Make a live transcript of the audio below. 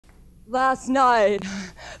Last night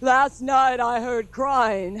I heard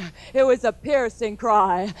crying. It was a piercing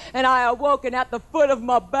cry, and I awoke, and at the foot of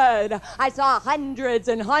my bed I saw hundreds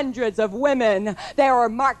and hundreds of women. They were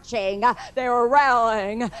marching, they were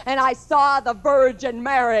rallying, and I saw the Virgin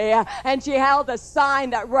Mary, and she held a sign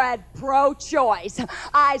that read pro-choice.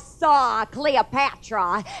 I saw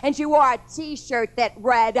Cleopatra, and she wore a t-shirt that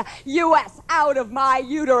read U.S. out of my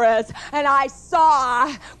uterus, and I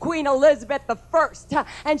saw Queen Elizabeth I,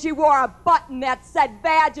 and she wore a button that said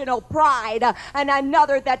vaginal pride, and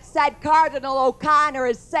another that said Cardinal O'Connor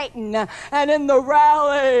is Satan, and in the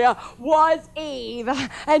rally was Eve,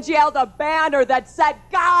 and she held a banner that said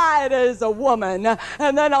God is a woman.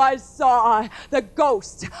 And then I saw the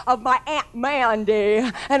ghost of my Aunt Mandy,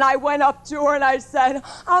 and I went up to her and I said,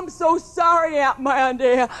 I'm so sorry, Aunt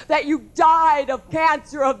Mandy, that you died of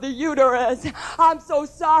cancer of the uterus. I'm so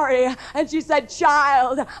sorry. And she said,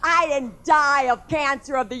 child, I didn't die of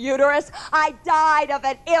cancer of the uterus. I died of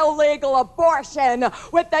an illegal abortion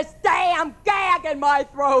with this damn gag in my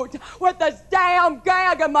throat. With this damn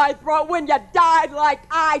gag in my throat. When you died like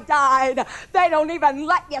I died, they don't even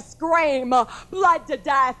let you scream. Bled to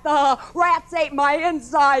death. Rats ate my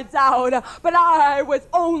insides out. But I was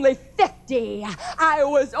only 50. I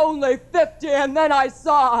was only 50, and then I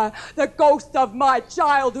saw the ghost of my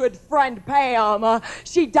childhood friend Pam.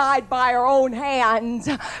 She died by her own hands,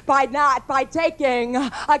 by taking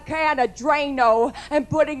a can of Drano and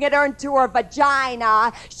putting it into her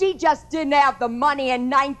vagina. She just didn't have the money in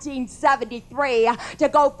 1973 to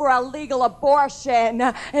go for a legal abortion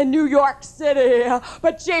in New York City.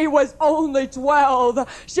 But she was only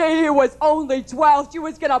 12. She was only 12. She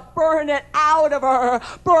was gonna burn it out of her.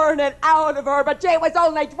 But she was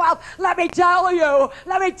only 12. Let me tell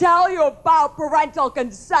you about parental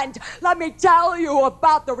consent. Let me tell you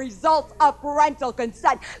about the results of parental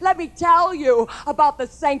consent. Let me tell you about the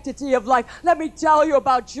sanctity of life. Let me tell you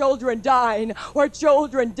about children dying, where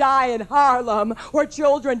children die in Harlem, where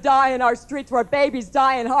children die in our streets, where babies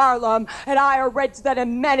die in Harlem. And I urge that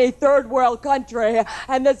in many third world countries,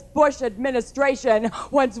 and this Bush administration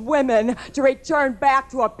wants women to return back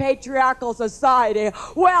to a patriarchal society.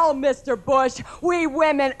 Well, Mr. Bush, we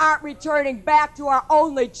women aren't returning back to our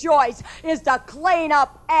only choice is to clean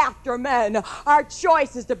up after men. Our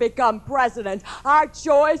choice is to become president. Our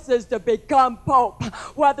choice is to become pope.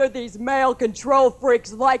 Whether these male control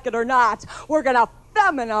freaks like it or not, we're gonna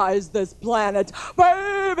feminize this planet.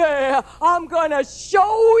 Baby, I'm gonna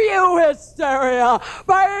show you hysteria.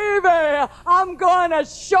 Baby, I'm gonna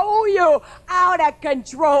show you out of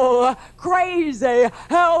control, crazy,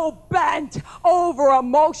 hell-bent,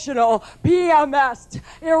 over-emotional, PMS'd,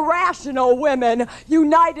 irrational women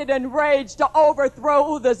united in rage to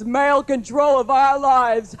overthrow this male control of our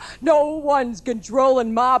lives. No one's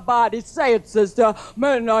controlling my body. Say it, sister.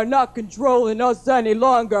 Men are not controlling us any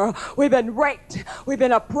longer. We've been raped. We've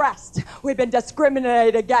been oppressed. We've been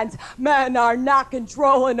discriminated against. Men are not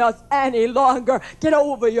controlling us any longer. Get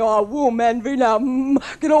over your womb envy now.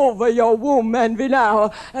 Get over your womb envy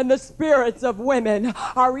now. And the spirits of women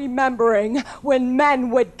are remembering when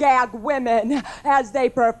men would gag women as they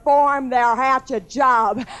perform their hatchet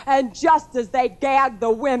job. And just as they gagged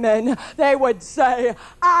the women, they would say,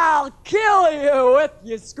 I'll kill you if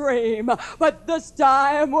you scream. But this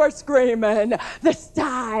time we're screaming. This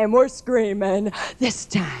time we're screaming. This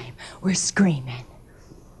time we're screaming.